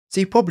So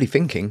you're probably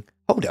thinking,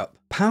 hold up,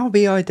 Power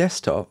BI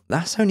Desktop,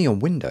 that's only on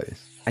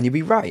Windows. And you'd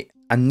be right.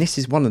 And this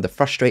is one of the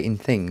frustrating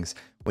things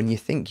when you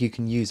think you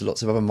can use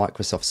lots of other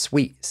Microsoft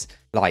suites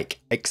like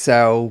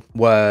Excel,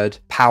 Word,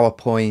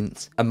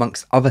 PowerPoint,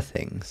 amongst other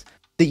things,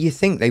 that you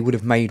think they would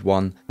have made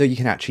one that you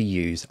can actually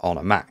use on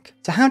a Mac.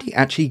 So how do you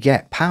actually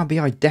get Power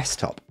BI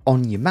Desktop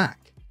on your Mac?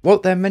 Well,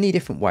 there are many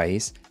different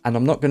ways, and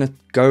I'm not going to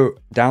go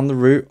down the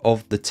route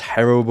of the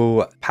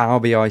terrible Power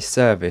BI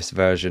service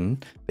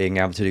version, being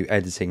able to do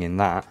editing in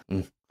that.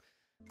 I'm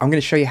going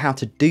to show you how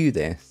to do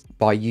this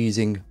by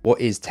using what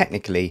is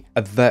technically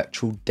a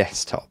virtual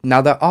desktop.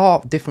 Now, there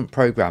are different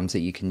programs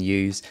that you can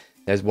use.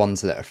 There's ones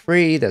that are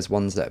free, there's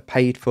ones that are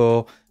paid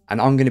for, and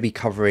I'm going to be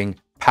covering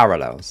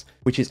Parallels,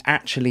 which is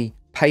actually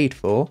paid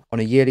for on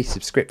a yearly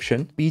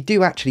subscription, but you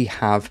do actually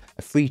have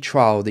a free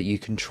trial that you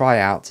can try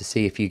out to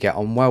see if you get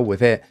on well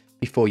with it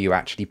before you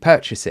actually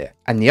purchase it.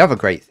 And the other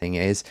great thing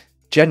is,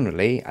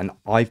 generally, and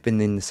I've been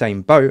in the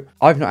same boat,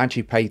 I've not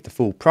actually paid the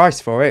full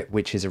price for it,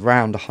 which is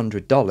around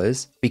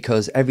 $100,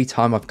 because every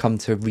time I've come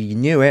to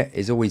renew it,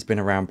 it's always been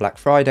around Black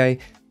Friday,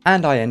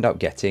 and I end up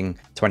getting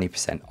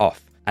 20%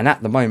 off. And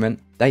at the moment,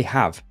 they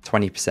have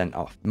 20%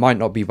 off. Might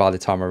not be by the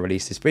time I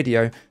release this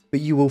video, but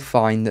you will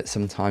find that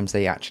sometimes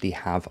they actually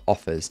have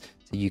offers,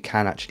 so you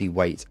can actually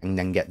wait and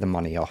then get the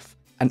money off.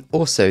 And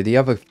also the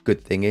other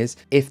good thing is,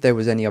 if there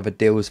was any other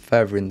deals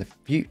further in the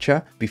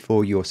future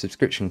before your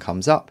subscription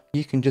comes up,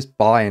 you can just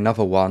buy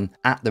another one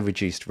at the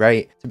reduced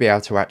rate to be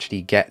able to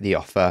actually get the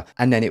offer,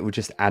 and then it will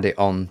just add it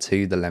on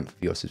to the length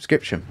of your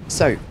subscription.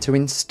 So to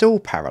install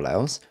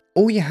Parallels,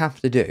 all you have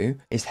to do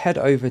is head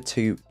over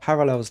to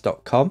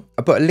parallels.com.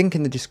 I put a link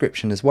in the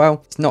description as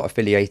well. It's not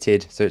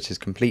affiliated, so it's just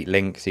a complete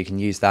link, so you can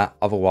use that.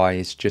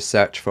 Otherwise, just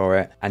search for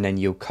it and then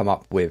you'll come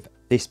up with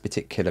this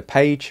particular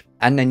page.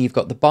 And then you've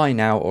got the buy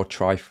now or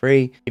try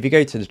free. If you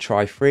go to the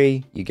try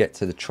free, you get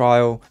to the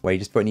trial where you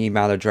just put an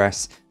email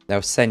address.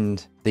 They'll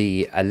send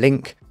a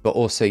link, but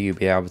also you'll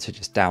be able to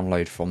just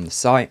download from the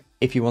site.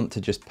 If you want to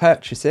just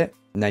purchase it,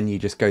 and then you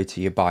just go to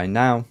your buy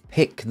now,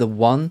 pick the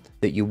one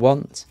that you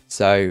want.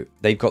 So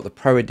they've got the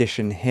Pro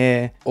Edition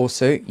here.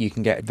 Also, you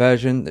can get a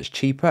version that's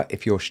cheaper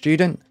if you're a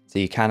student, so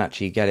you can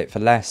actually get it for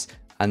less.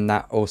 And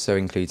that also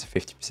includes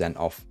 50%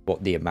 off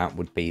what the amount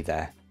would be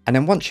there. And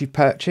then once you've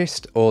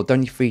purchased or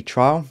done your free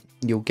trial,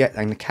 you'll get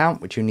an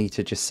account, which you'll need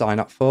to just sign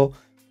up for.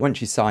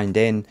 Once you're signed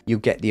in, you'll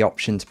get the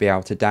option to be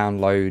able to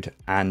download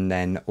and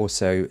then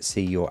also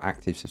see your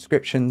active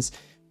subscriptions.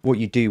 What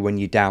you do when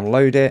you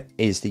download it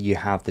is that you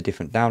have the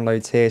different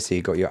downloads here. So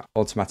you've got your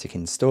automatic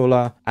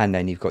installer, and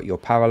then you've got your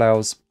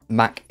Parallels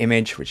Mac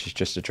image, which is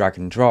just a drag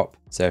and drop.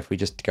 So if we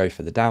just go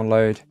for the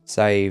download,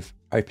 save,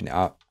 open it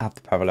up, have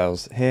the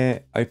Parallels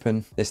here,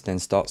 open, this then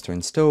starts to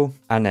install,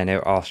 and then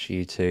it'll ask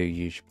you to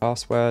use your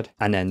password,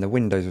 and then the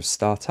Windows will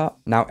start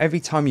up. Now, every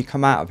time you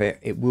come out of it,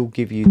 it will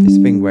give you this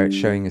thing where it's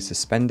showing as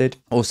suspended.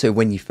 Also,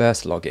 when you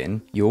first log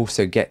in, you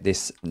also get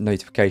this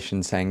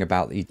notification saying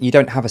about you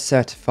don't have a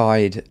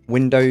certified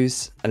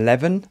Windows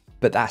 11,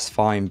 but that's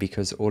fine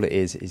because all it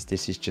is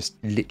this is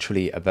just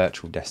literally a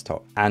virtual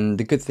desktop. And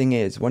the good thing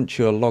is, once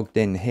you're logged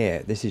in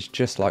here, this is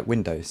just like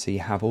Windows. So you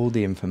have all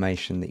the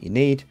information that you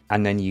need,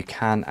 and then you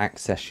can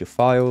access your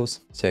files.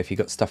 So if you've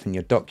got stuff in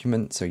your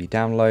documents or your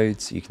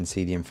downloads, you can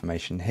see the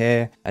information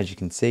here. As you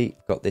can see,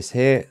 I've got this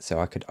here. So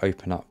I could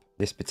open up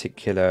this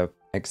particular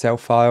Excel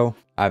file.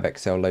 I have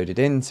Excel loaded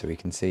in, so we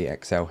can see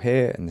Excel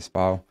here in this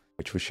file,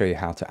 which will show you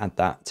how to add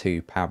that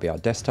to Power BI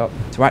Desktop.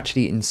 To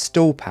actually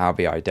install Power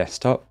BI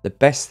Desktop, the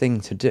best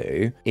thing to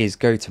do is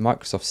go to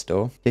Microsoft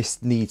Store.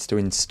 This needs to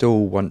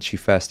install once you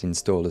first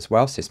install as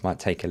well, so this might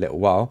take a little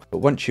while. But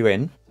once you're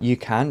in, you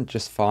can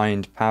just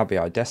find Power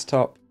BI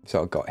Desktop.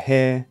 So I've got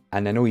here,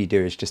 and then all you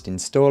do is just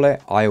install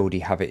it. I already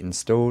have it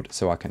installed,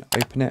 so I can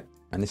open it.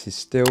 And this is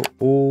still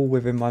all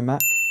within my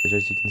Mac. As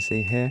you can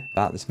see here,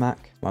 about this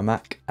Mac, my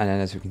Mac. And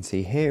then as we can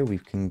see here, we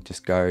can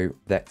just go,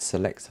 let's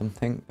select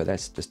something, but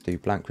let's just do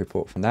blank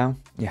report for now.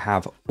 You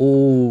have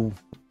all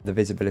the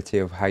visibility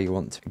of how you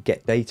want to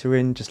get data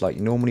in, just like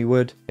you normally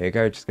would. There you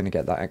go, just going to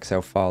get that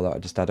Excel file that I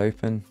just had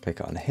open. Click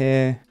on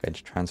here, go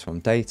to transform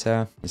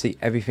data. You see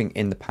everything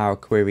in the Power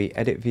Query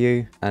edit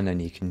view, and then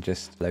you can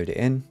just load it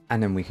in.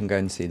 And then we can go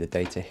and see the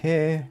data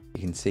here.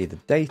 You can see the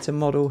data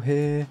model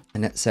here.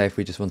 And let's say if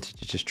we just wanted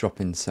to just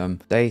drop in some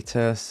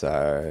data.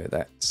 So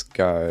let's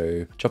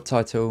go job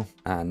title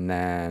and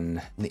then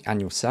the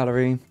annual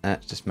salary.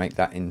 Let's just make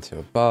that into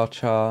a bar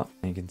chart.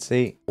 And you can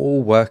see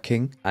all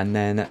working. And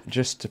then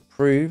just to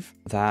prove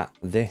that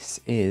this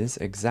is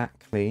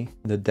exactly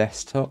the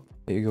desktop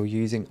that you're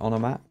using on a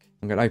Mac,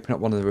 I'm going to open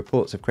up one of the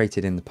reports I've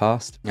created in the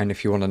past. And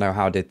if you want to know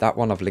how I did that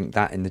one, I've linked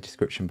that in the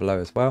description below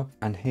as well.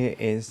 And here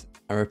is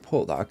a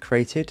report that I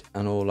created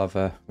and all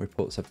other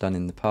reports I've done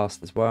in the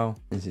past as well.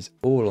 This is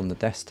all on the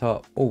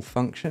desktop, all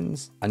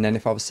functions. And then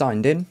if I was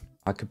signed in,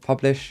 I could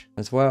publish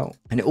as well.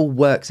 And it all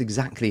works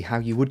exactly how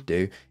you would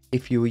do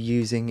if you were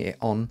using it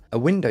on a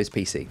Windows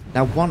PC.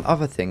 Now, one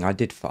other thing I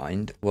did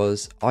find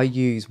was I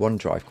use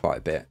OneDrive quite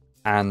a bit.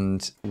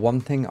 And one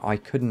thing I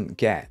couldn't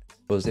get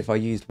was if I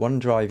used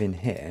OneDrive in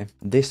here,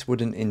 this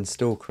wouldn't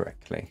install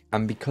correctly.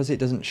 And because it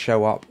doesn't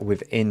show up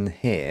within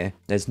here,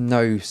 there's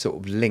no sort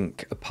of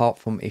link apart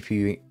from if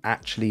you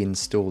actually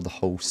install the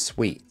whole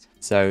suite.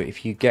 So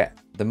if you get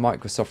the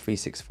Microsoft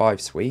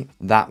 365 suite,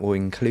 that will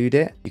include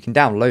it. You can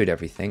download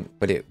everything,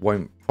 but it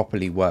won't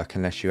properly work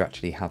unless you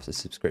actually have the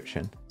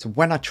subscription. So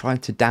when I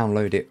tried to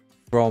download it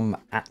from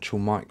actual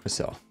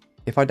Microsoft,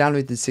 if I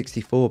downloaded the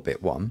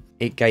 64-bit one,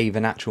 it gave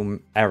an actual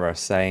error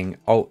saying,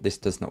 oh, this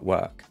does not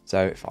work.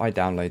 So if I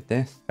download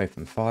this,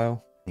 open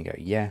file, you go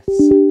yes,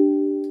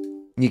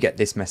 you get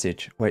this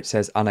message where it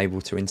says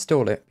unable to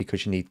install it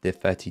because you need the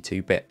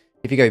 32-bit.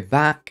 If you go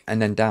back and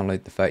then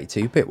download the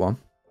 32-bit one,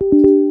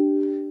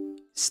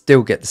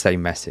 still get the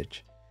same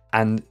message.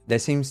 And there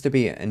seems to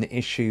be an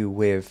issue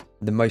with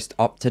the most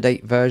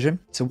up-to-date version.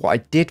 So what I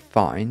did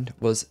find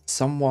was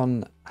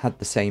someone had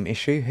the same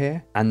issue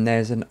here, and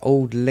there's an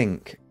old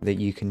link that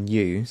you can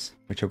use,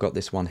 which I've got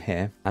this one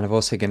here, and I'm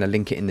also going to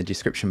link it in the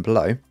description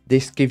below.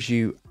 This gives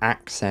you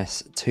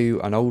access to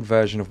an old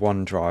version of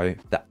OneDrive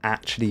that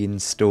actually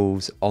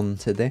installs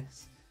onto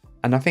this.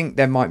 And I think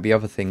there might be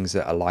other things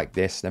that are like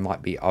this. There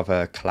might be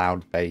other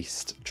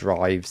cloud-based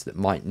drives that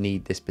might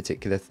need this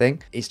particular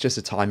thing. It's just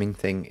a timing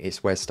thing.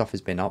 It's where stuff has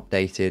been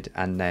updated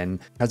and then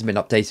hasn't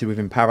been updated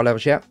within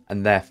Parallels yet.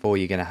 And therefore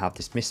you're going to have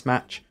this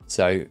mismatch.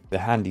 So the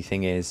handy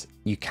thing is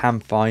you can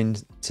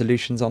find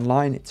solutions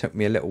online. It took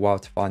me a little while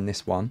to find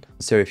this one.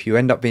 So if you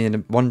end up being a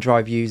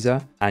OneDrive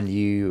user and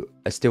you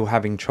are still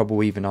having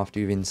trouble even after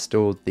you've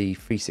installed the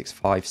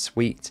 365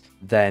 suite,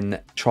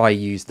 then try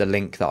use the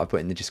link that I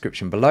put in the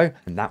description below,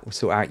 and that will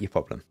sort out your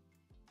problem.